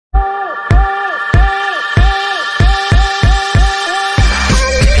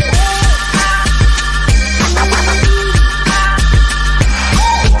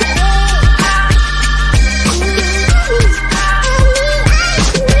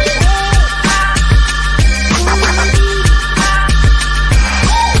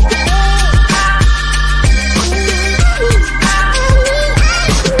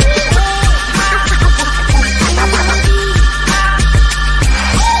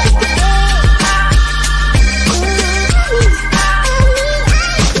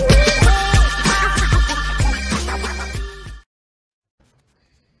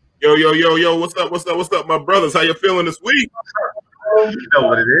Yo. What's up, my brothers? How you feeling this week? You know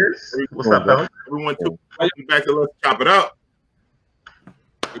what it is. What's up, fellas? Everyone, back to Let's Chop It Up.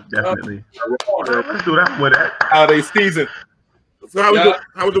 Definitely. Let's do that with that. Holiday season. So how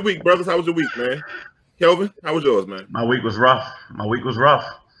was the week, brothers? How was your week, man? Kelvin, how was yours, man? My week was rough.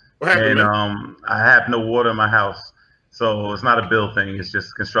 What happened, man? I have no water in my house. So it's not a bill thing. It's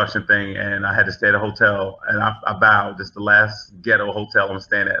just a construction thing. And I had to stay at a hotel. And I vowed this is the last ghetto hotel I'm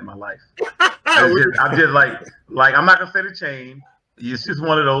staying at in my life. I'm just like, I'm not going to say the chain. It's just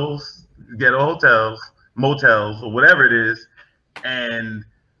one of those ghetto hotels, motels, or whatever it is. And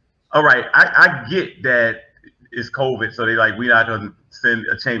all right, I get that it's COVID. So we're not going to send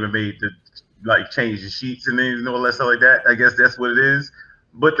a chambermaid to change the sheets and things and all that stuff like that. I guess that's what it is.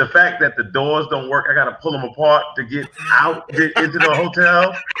 But the fact that the doors don't work, I got to pull them apart to get into the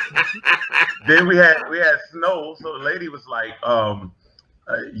hotel. Then we had snow, so the lady was like,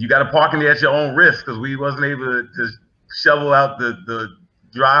 "You got to park in there at your own risk," because we wasn't able to shovel out the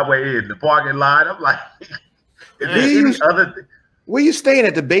driveway and the parking lot. I'm like, where you staying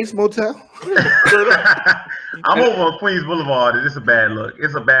at the Base Motel? I'm over on Queens Boulevard, and it's a bad look.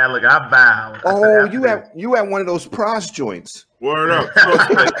 I vow. Oh, you at one of those pros joints. Word up.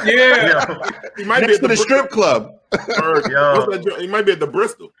 Yeah. He might be at the strip club. He might be at the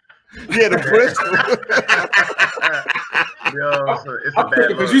Bristol. Yeah, the Bristol. So it's a bad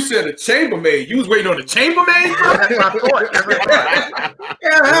because you said a chambermaid. You was waiting on the chambermaid? That's my thought.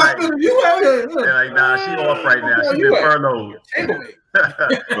 Nah, she off right now. She's been furloughed.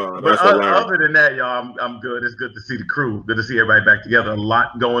 But other than that, y'all, I'm good. It's good to see the crew. Good to see everybody back together. A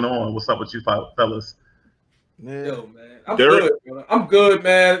lot going on. What's up with you fellas? Yo, man. I'm good, brother. I'm good,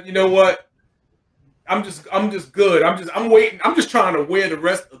 man. You know what? I'm just good. I'm waiting. I'm just trying to wear the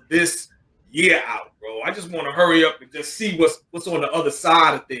rest of this year out, bro. I just want to hurry up and just see what's on the other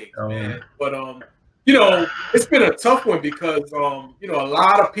side of things, man. But it's been a tough one because a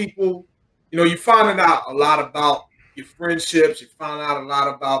lot of people, you're finding out a lot about your friendships. You find out a lot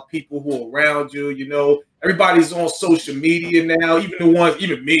about people who are around you. Everybody's on social media now,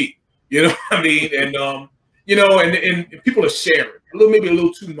 even me. You know what I mean? And and people are sharing maybe a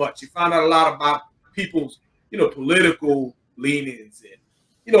little too much. You find out a lot about people's political leanings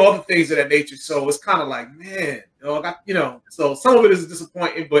and other things of that nature. So it's kind of like, man, so some of it is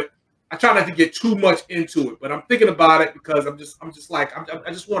disappointing, but I try not to get too much into it. But I'm thinking about it because I just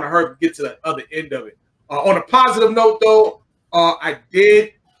want to hurry and get to the other end of it. On a positive note, though, my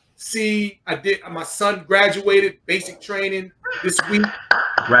son graduated basic training this week.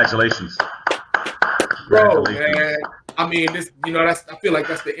 Congratulations. Bro, man. I mean, I feel like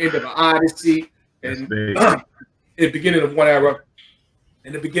that's the end of an odyssey, and in the beginning of one era,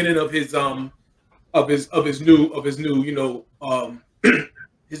 in the beginning of his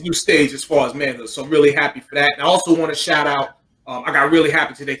his new stage as far as manhood. So I'm really happy for that. And I also want to shout out. I got really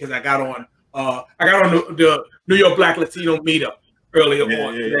happy today because I got on the New York Black Latino meetup earlier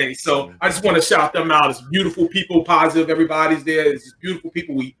on today. So I just want to shout them out. It's beautiful people, positive. Everybody's there. It's just beautiful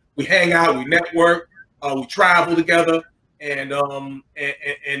people. We hang out, we network, we travel together, and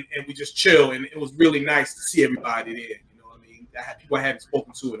we just chill. And it was really nice to see everybody there. You know what I mean? I had people I hadn't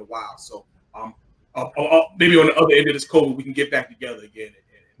spoken to in a while. So maybe on the other end of this COVID, we can get back together again.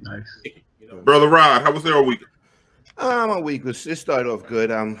 Nice. Brother Rod, how was their week? My week it started off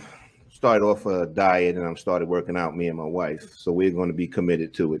good. Started off a diet and I'm started working out, me and my wife. So we're going to be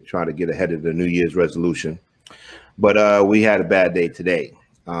committed to it, trying to get ahead of the New Year's resolution. But we had a bad day today.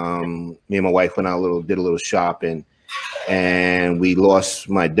 Me and my wife went out did a little shopping, and we lost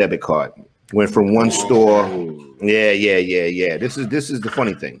my debit card. Went from one store. Yeah. This is the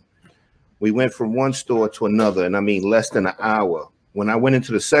funny thing. We went from one store to another, and I mean less than an hour. When I went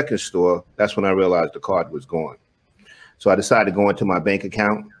into the second store, that's when I realized the card was gone. So I decided to go into my bank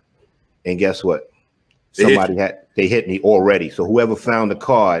account, and guess what? They hit me already. So whoever found the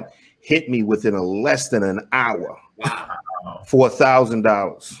card hit me within less than an hour. Wow.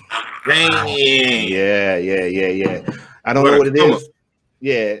 $4,000. Dang. Yeah. I don't know what it is.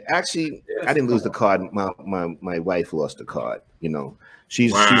 Yeah, actually, I didn't lose the card. My wife lost the card.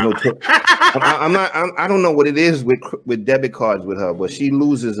 She's no. I don't know what it is with debit cards with her, but she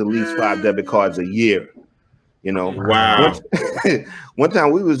loses at least 5 debit cards a year. Wow. One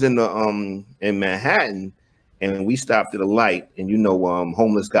time we was in Manhattan, and we stopped at a light, and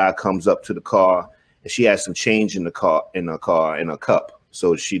homeless guy comes up to the car, and she had some change in her cup,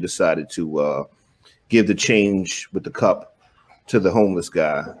 so she decided to give the change with the cup to the homeless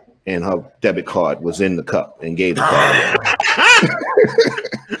guy, and her debit card was in the cup, and gave the card.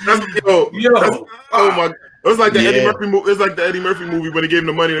 It was like the Eddie Murphy movie. It's like the Eddie Murphy movie when they gave him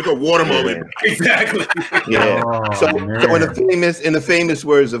the money and they called watermelon. Exactly. Yeah. So in the famous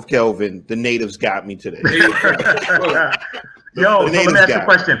words of Kelvin, the natives got me today. Yo, so let me ask you a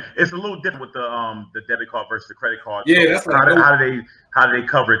question. It's a little different with the debit card versus the credit card. Yeah, so that's how do they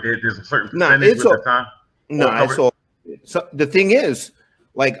cover it? There's a certain percentage with the time. No, it's all. So the thing is,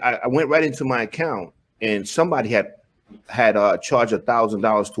 like I went right into my account and somebody had charged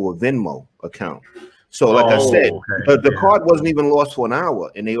 $1,000 to a Venmo account. So like I said, the card wasn't even lost for an hour,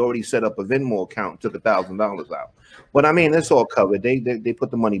 and they already set up a Venmo account, took $1,000 out. But I mean, it's all covered. They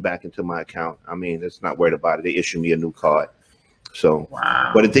put the money back into my account. I mean, it's not worried about it. They issue me a new card. So,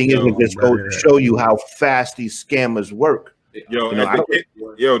 but the thing is, it just goes to show you how fast these scammers work. Yo,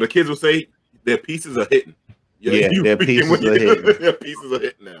 the kids will say their pieces are hitting. Yeah, their pieces are hitting. Their pieces are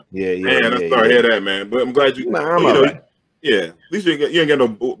hitting now. Yeah. Man, I started hearing that, man. But I'm glad you. Right. Yeah, at least you ain't got no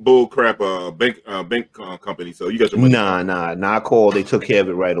bull crap bank company. So you got your money. Nah. I called. They took care of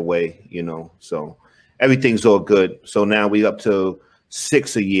it right away. So everything's all good. So now we up to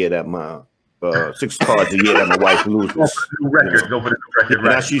 6 a year that my 6 cards a year that my wife loses. Go for the record.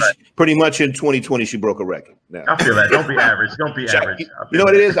 Now she's pretty much in 2020. She broke a record. Now. I feel that. Don't be average. Don't be average. You know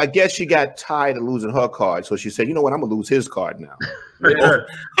what it is? I guess she got tired of losing her card, so she said, "You know what? I'm gonna lose his card now."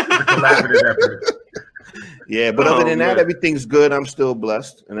 Yeah, but other than that, everything's good. I'm still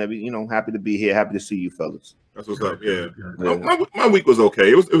blessed, and happy to be here. Happy to see you, fellas. That's what's up. Yeah, my week was okay.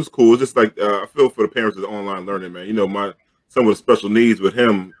 It was cool. It's just like I feel for the parents of the online learning, man. My son with special needs, with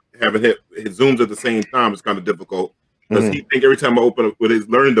him having his Zooms at the same time is kind of difficult because he think every time I open up with his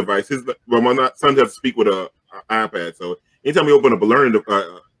learning device, my son has to speak with an iPad. So anytime we open up a learning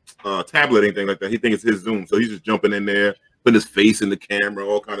tablet, anything like that, he thinks it's his Zoom. So he's just jumping in there, putting his face in the camera,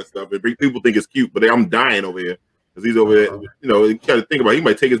 all kind of stuff. And people think it's cute, but I'm dying over here because he's over there. You got to think about it. He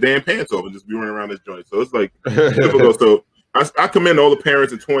might take his damn pants off and just be running around this joint. So it's like difficult. So I commend all the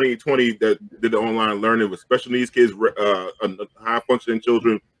parents in 2020 that did the online learning with special needs kids, high functioning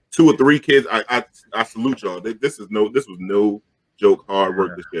children, 2 or 3 kids. I salute y'all. This was no joke. Hard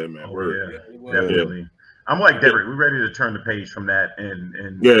work this year, man. Definitely. I'm like Derek. We're ready to turn the page from that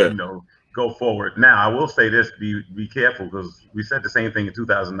and go forward. Now, I will say this: be careful, because we said the same thing in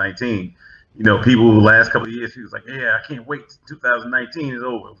 2019. People the last couple of years, he was like, "Yeah, I can't wait. 2019 is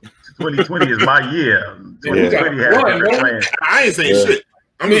over. 2020 is my year. 2020 has different plans." I ain't saying shit.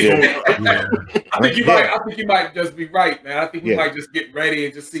 I think you might just be right, man. I think we might just get ready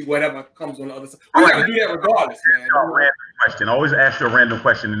and just see whatever comes on the other side. We got to do that regardless, man. Random question. Always ask you a random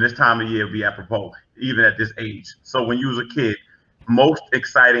question, and this time of year be apropos, even at this age. So when you was a kid, most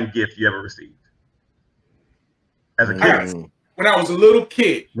exciting gift you ever received as a kid? When I was a little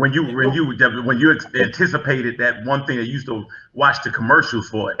kid. When you anticipated that one thing that you used to watch the commercials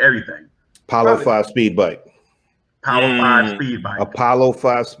for everything. Apollo 5 speed bike. Apollo 5 speed bike. Apollo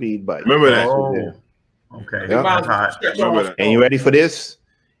 5 speed bike. Remember that? Okay. Yep. That's hot. Remember that. And you ready for this?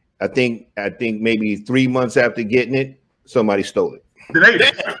 I think maybe 3 months after getting it, somebody stole it. The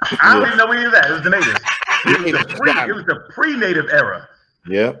natives. I don't even know where that. It was the natives. It was the pre-native era.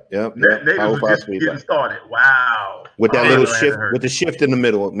 Yep. Natives was just getting started. Wow. With that little shift, with the shift in the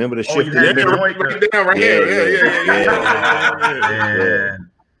middle. Remember the shift in the middle? Right here. Yeah.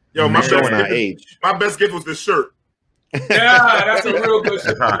 Yo, my best gift was this shirt. Yeah, that's a real good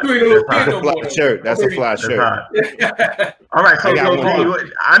shirt. That's a fly shirt. All right, so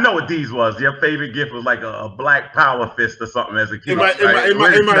I know what these was. Your favorite gift was like a black power fist or something as a kid. It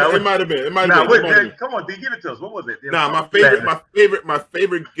might have been. Come on, D, give it to us. What was it? My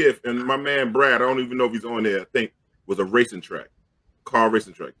favorite gift, and my man Brad, I don't even know if he's on there, I think, was a racing track. Car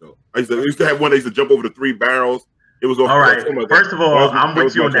racing track, though. I used to have one that used to jump over the 3 barrels. It was all right. First of all, I'm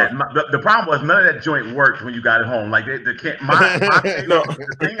with you on that. The problem was none of that joint worked when you got it home. Like the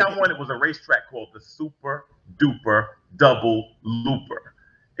thing I wanted was a racetrack called the Super Duper Double Looper,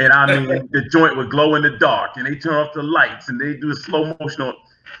 and I mean the joint would glow in the dark, and they turn off the lights, and they do a slow motion.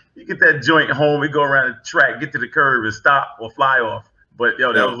 You get that joint home, we go around the track, get to the curve, and stop or fly off. But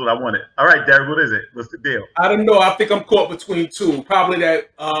that was what I wanted. All right, Derek, what is it? What's the deal? I don't know. I think I'm caught between 2. Probably that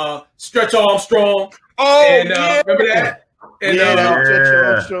Stretch Armstrong. Remember that? And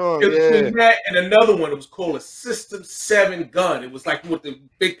between that and another one, it was called a System 7 gun. It was like with the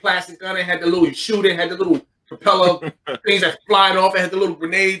big plastic gun. It had the little shooter, had the little propeller things that flying off. It had the little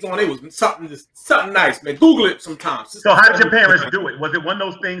grenades on it. It was something nice, man. Google it sometimes. So how did your parents do it? Was it one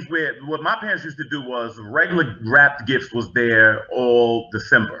of those things where what my parents used to do was regular wrapped gifts was there all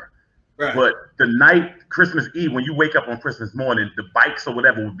December? Right. But the night, Christmas Eve, when you wake up on Christmas morning, the bikes or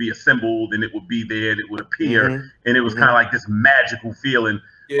whatever would be assembled and it would be there and it would appear. And it was kind of like this magical feeling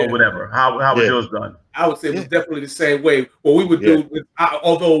or whatever. How was yours done? I would say it was definitely the same way. What we would do,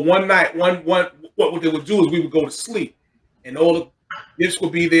 although one night, what they would do is we would go to sleep and all the gifts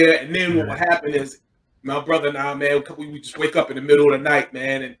would be there. And then what would happen is my brother and I, man, we would just wake up in the middle of the night,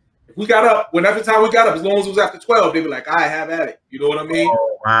 man. And if we got up, every time we got up, as long as it was after 12, they'd be like, I have at it. You know what I mean?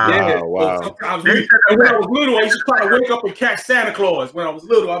 Oh, wow. Yeah. Wow. So sometimes when I was little, I used to try to wake up and catch Santa Claus. When I was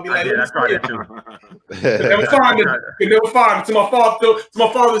little, I'd be like, that's right, too. Never find it. To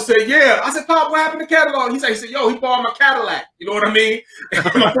my father said, yeah. I said, Pop, what happened to Cadillac? He said, yo, he bought my Cadillac. You know what I mean?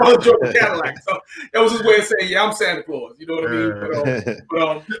 My father drove a Cadillac. So that was his way of saying, yeah, I'm Santa Claus. You know what I mean?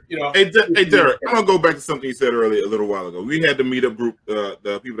 But, you know. Hey, Derek, I'm going to go back to something you said earlier a little while ago. We had the meetup group,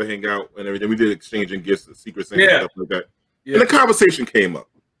 the people that hang out and everything. We did exchanging gifts, Secret Santa, stuff like that. Yeah. And the conversation came up.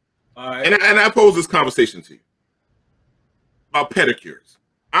 And I posed this conversation to you about pedicures.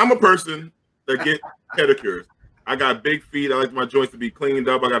 I'm a person that get pedicures. I got big feet. I like my joints to be cleaned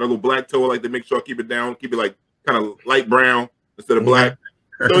up. I got a little black toe. I like to make sure I keep it down, keep it like kind of light brown instead of black.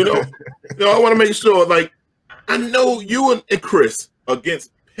 So, I want to make sure, like, I know you and Chris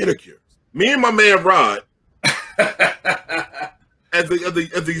against pedicures. Me and my man Rod, as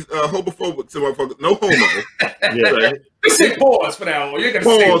these homophobic motherfuckers, no homo. Right? Just say pause for that one. You're gonna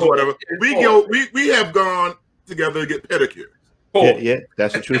pause, whatever. We have gone together to get pedicures. Yeah,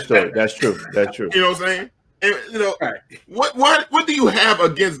 that's a true story. That's true. That's true. You know what I'm saying? And what do you have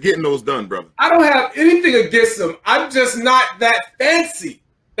against getting those done, brother? I don't have anything against them. I'm just not that fancy.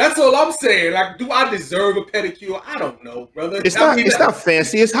 That's all I'm saying. Like, do I deserve a pedicure? I don't know, brother. It's not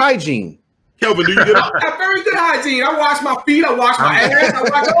fancy. It's hygiene. Kelvin, do you get I have very good hygiene. I wash my feet. I wash my ass. I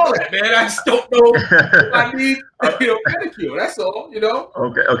wash all that, man. I just don't know if I need a pedicure. That's all,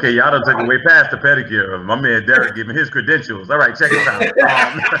 Okay. Y'all done took way past the pedicure. My man Derek giving his credentials. All right, check this out.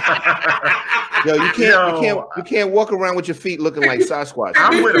 Yo, you can't walk around with your feet looking like Sasquatch.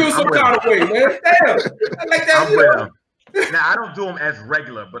 I'm with him. Some kind of way, man. Damn. Like that. I'm with him. Now I don't do them as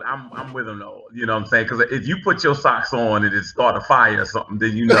regular, but I'm with them though. You know what I'm saying? Because if you put your socks on and it start a fire or something,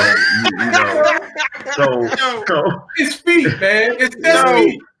 then you know. So it's feet, man. It's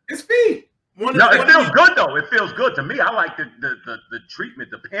feet. It's feet. It feels good though. It feels good to me. I like the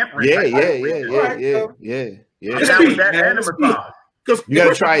treatment, the pampering. Yeah. Because you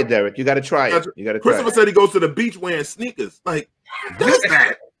gotta try it, Derek. You gotta try it. Christopher said he goes to the beach wearing sneakers. Like, does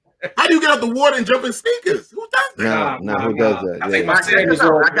that? How do you get out the water and jump in sneakers? Who does that? No, who does that? I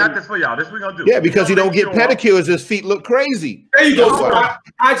got this for y'all. This we gonna do. Yeah, because you don't get pedicures, his feet look crazy. There you go.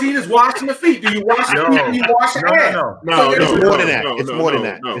 Hygiene is washing the feet. Do you wash the feet? Do you wash your ass? No. It's more than that. It's more than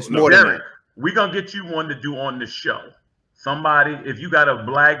that. It's more than that. We're gonna get you one to do on the show. Somebody, if you got a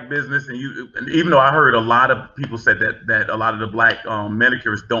black business and even though I heard a lot of people said that a lot of the black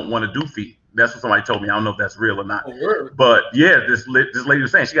manicurists don't want to do feet. That's what somebody told me. I don't know if that's real or not. But yeah, this lady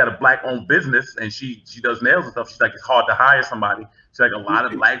was saying she got a black-owned business and she does nails and stuff. She's like, it's hard to hire somebody. She's like, a lot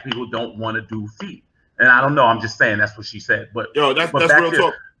of black people don't want to do feet. And I don't know. I'm just saying that's what she said. But that's real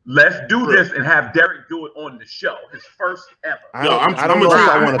talk. Let's do this and have Derek do it on the show. His first ever. I don't know if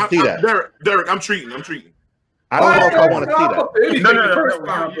I want to see that. Derek, I'm treating. I don't know if I want to see that.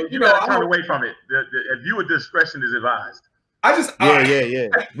 No. You gotta turn away from it. The viewer discretion is advised. Yeah.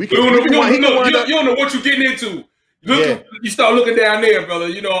 You don't know what you're getting into. You start looking down there, brother.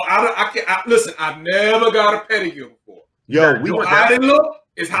 Listen, I've never got a pedicure before. How they look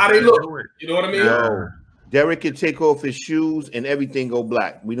is how they look. You know what I mean? Yo, Derek can take off his shoes and everything go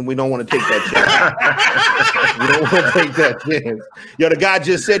black. We don't want to take that chance. We don't want to take that chance. Yo, the guy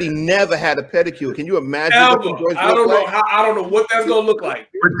just said he never had a pedicure. Can you imagine? I don't know what that's gonna look like.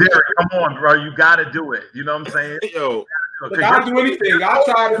 But Derek, come on, bro. You got to do it. You know what I'm saying? Yo. I'll do anything. I'll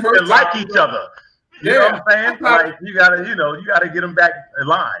try the first time. Like each other. You know what I'm saying? Like you gotta get them back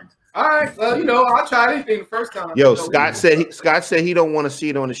aligned. All right. Well, I'll try anything the first time. Yo, Scott said he don't want to see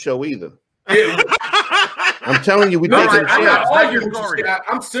it on the show either. Yeah. I'm telling you, we taking a chance.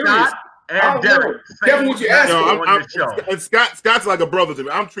 I'm serious. Scott and Derek. Kevin, what you asking? And Scott's like a brother to me.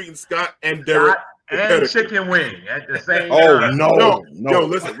 I'm treating Scott and Derek. And chicken wing at the same time. No. Yo,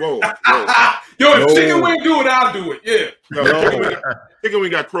 listen, whoa. If chicken wing do it, I'll do it. Yeah. Chicken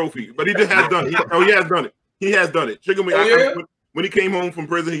wing got crow feet, but he just has done it. He has done it. He has done it. Chicken wing. When he came home from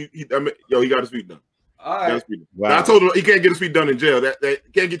prison, he got his feet done. All right. Wow. I told him he can't get his feet done in jail. That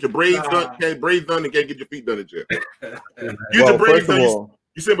can't get your braids done. Can't braids done and can't get your feet done in jail. Your braids done.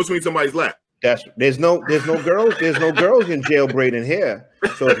 You sit between somebody's lap. There's no girls in jail braiding hair.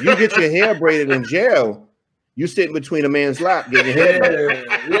 So if you get your hair braided in jail, You sitting between a man's lap getting your hair.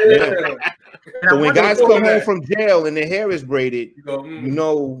 Yeah. So when guys come home from jail and their hair is braided, you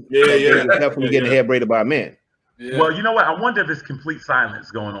know, they're definitely getting hair braided by a man. Yeah. Well, you know what? I wonder if it's complete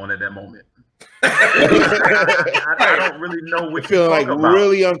silence going on at that moment. I don't really know what you're feeling like about.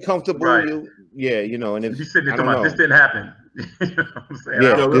 Really uncomfortable. Right. You know, and if you sitting there talking about this didn't happen. You know what I'm saying?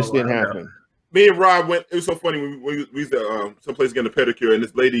 Yeah, this didn't happen. Me and Rob went. It was so funny when we used to someplace getting a pedicure, and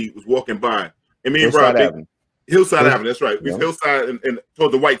this lady was walking by, and me and Rob, Hillside Avenue. That's right. We was Hillside and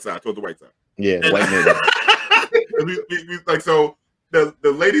toward the white side. Yeah, and, white neighborhood. we like so. The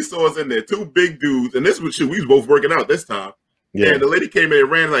lady saw us in there, two big dudes, and this was we was both working out this time. Yeah. And the lady came in and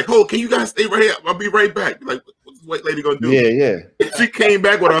ran like, "Oh, can you guys stay right here? I'll be right back." Like, what's this white lady gonna do? Yeah. She came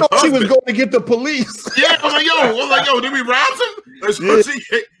back with her husband. She was going to get the police. Yeah, I was like, yo, did we rob him?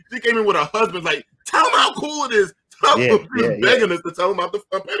 She came in with her husband, like, tell him how cool it is. Begging us to tell him about the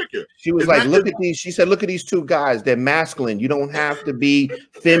pedicure. She was like, look at these. She said, look at these two guys. They're masculine. You don't have to be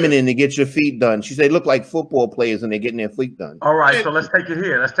feminine to get your feet done. She said, they look like football players and they're getting their feet done. All right, so let's take it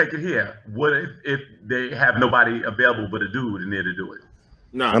here. What if they have nobody available but a dude in there to do it?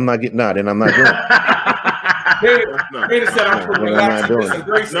 No, I'm not getting and I'm not doing it.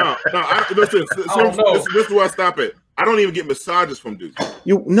 Listen, this is where I stop it. I don't even get massages from dudes.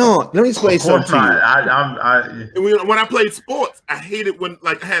 Let me explain something to you. When I played sports, I hated when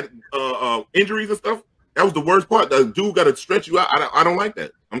I had injuries and stuff. That was the worst part. The dude got to stretch you out. I don't like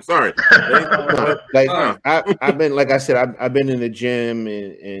that. I'm sorry. I've been, like I said, I've been in the gym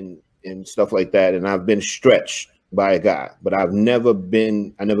and stuff like that, and I've been stretched by a guy, but I never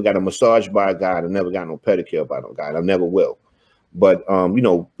got a massage by a guy. I never got no pedicure by no guy. I never will. But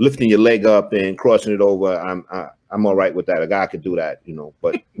lifting your leg up and crossing it over, I'm all right with that. A guy could do that,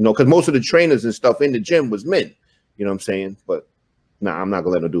 But because most of the trainers and stuff in the gym was men, you know what I'm saying? But I'm not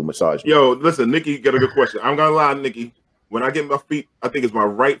gonna let him do a massage. Yo, listen, Nikki got a good question. I'm gonna lie, Nikki. When I get my feet, I think it's my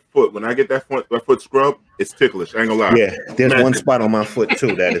right foot. When I get that foot scrub, it's ticklish. I ain't gonna lie. Yeah, there's one spot on my foot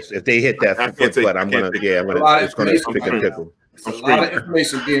too that is, if they hit that foot, it's gonna pick and tickle. It's a lot of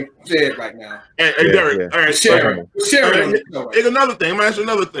information being shared right now. Hey, Derek, all right, share. Here's another thing. I'm gonna ask you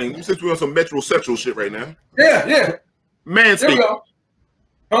another thing. Since we're on some metrosexual shit right now. Yeah. Manscaping.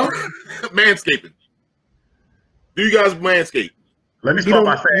 Huh? Manscaping. Do you guys manscape? Let me start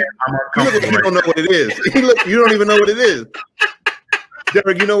by saying I'm uncomfortable. You don't know what it is. You don't even know what it is.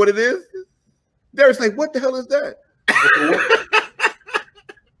 Derek, you know what it is? Derek's like, what the hell is that?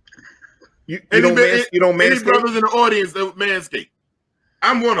 You don't manscape? Any brothers in the audience that manscape?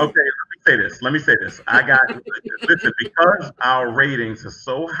 I'm one of them. Okay, let me say this. I got listen, because our ratings are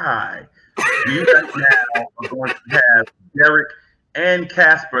so high, you guys now are going to have Derek and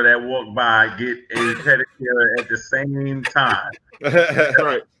Casper that walk by get a pedicure at the same time.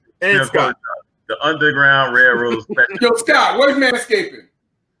 Right. And Scott. The Underground Railroad special. Yo, Scott, where's manscaping?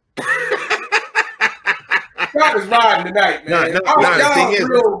 Scott is riding tonight, man. The thing is,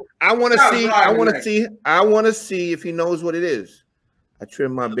 I want to see if he knows what it is. I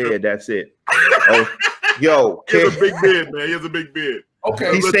trim my beard. That's it. Oh, yo, he has a big beard, man. He has a big beard.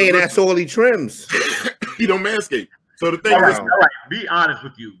 Okay, he's saying that's all he trims. He don't manscape. So the thing all right, be honest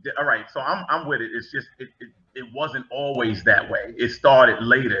with you. All right, so I'm with it. It's just it wasn't always that way. It started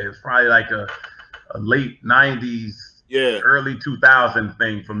later. It was probably like a late 90s, early 2000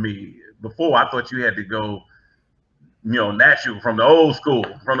 thing for me. Before, I thought you had to go, natural from the old school,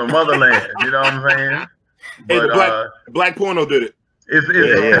 from the motherland. You know what I'm saying? But hey, black porno did it. It's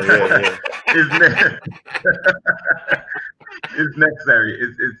necessary.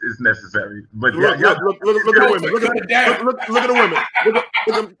 It's necessary. But look at the women. Look at the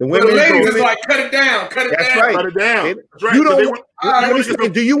women. The ladies is like, cut it down. Cut it down. Right. Cut it down. That's right. You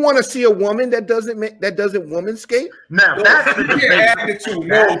don't. Do you want to see a woman that doesn't womanscape? Now that's the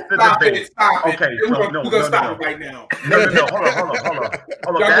debate. Stop it. Okay, we're gonna stop it right now. No.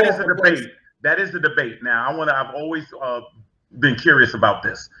 Hold on. That is the debate. That is the debate. Now I've always been curious about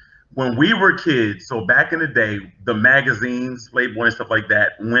this. When we were kids, so back in the day, the magazines, Playboy and stuff like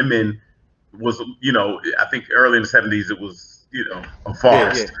that, women was, I think early in the 70s, it was, a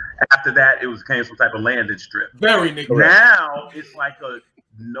forest. Yeah. After that, it became some type of landing strip. Very Nick. Now it's like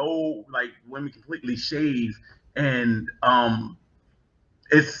women completely shave, and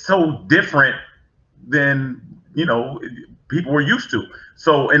it's so different than, people were used to.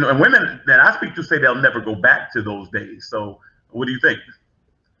 So, and women that I speak to say they'll never go back to those days. So what do you think?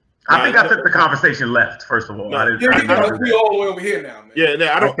 I think I took the conversation left, first of all. We all the way over here now, man.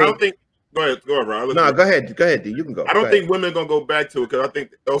 Yeah, I don't think. Go ahead, Rob. No, go ahead, D. You can go. I don't think women are gonna go back to it because I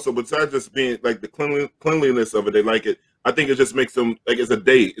think also besides just being like the cleanliness of it, they like it. I think it just makes them like it's a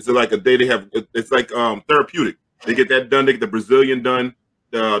day. It's like a day they have. It's like therapeutic. They get that done. They get the Brazilian done.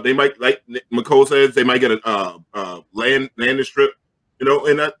 They might, like Nicole says, they might get a landing strip. You know,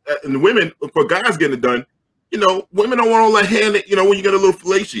 and the women, for guys getting it done, you know, women don't want all that hair. You know, when you get a little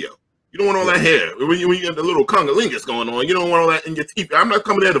fellatio, you don't want all that hair. When you get the little congolingus going on, you don't want all that in your teeth. I'm not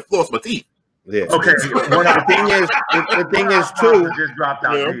coming there to floss my teeth. Yeah. Okay. Well, the thing is too. Just dropped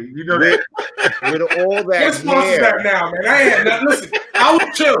out. Yeah. You know that. With all that What's that now, man? I ain't nothing. Listen, I was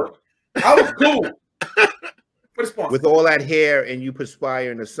chill. I was cool. With all that hair and you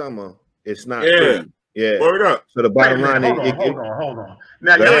perspire in the summer, it's not. Yeah. Pretty. Yeah. Word up. So the bottom line is, hold on.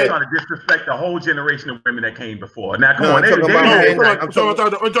 Now you're trying to disrespect the whole generation of women that came before. Now come on, I'm talking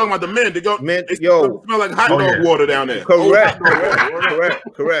about the men. They smell like hot dog water down there. Correct.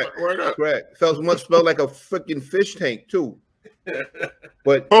 Smell like a freaking fish tank too.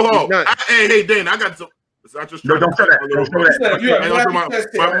 But hold on. Hey, Dan, I got some. I just don't show that.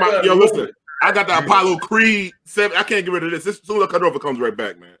 Yo, listen. I got the Apollo Creed 7. I can't get rid of this. As soon as I cut it off, it comes right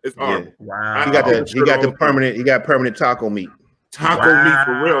back, man. It's horrible. Yeah. Wow. He got permanent taco meat. Taco meat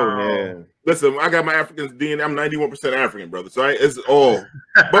for real. Yeah. Listen, I got my African DNA. I'm 91% African, brother. So it's all.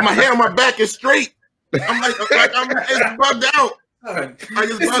 But my hair on my back is straight. I'm like it's bugged out.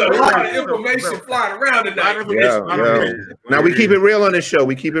 It's a lot of information flying around tonight. Yeah. Now we keep it real on this show.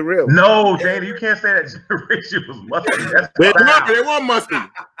 We keep it real. No, Danny, you can't say that generation was musty. They weren't musty.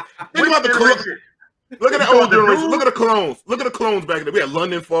 Think about the clothes. Look at the old generation. Look at the clones. Look at the clones back then. We had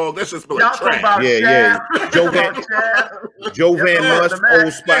London Fog. That shit's like trash. Yeah. Joe Van Must,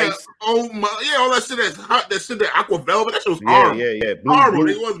 Old Spice. All that shit that's hot. That shit that Aqua Velvet. That shit was horrible. Yeah. Horrible.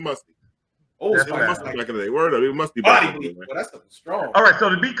 It was musty. Oh, it must be back in the day. Word up, it must be body bleach. Well, that's something strong. All right, so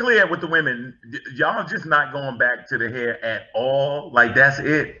to be clear with the women, y'all just not going back to the hair at all. Like that's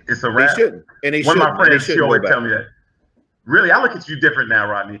it. It's a wrap. They shouldn't. And they One of my friends always tell me that. Really, I look at you different now,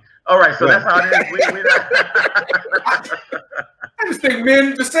 Rodney. All right, so that's how it is. I just think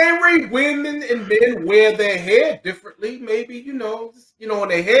men the same way women and men wear their hair differently. Maybe on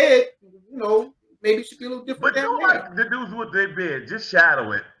their head, maybe it should be a little different. But you like the dudes with their beard, just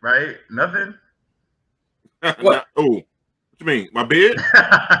shadow it, right? Nothing. What? Oh, what you mean? My beard?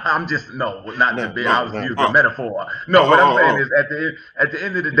 I'm just not the beard. I was using a metaphor. No, what I'm saying is at the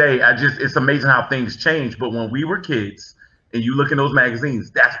end of the day, it's amazing how things change. But when we were kids and you look in those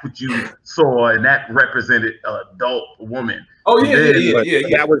magazines, that's what you saw, and that represented an adult woman. Oh yeah.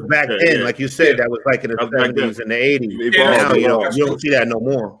 That was back then, like you said. That was like in the 70s and the 80s. Now you don't see that no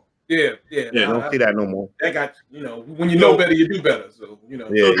more. Yeah. You don't see that no more. That got when you know better, you do better. So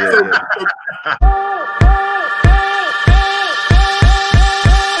Yeah.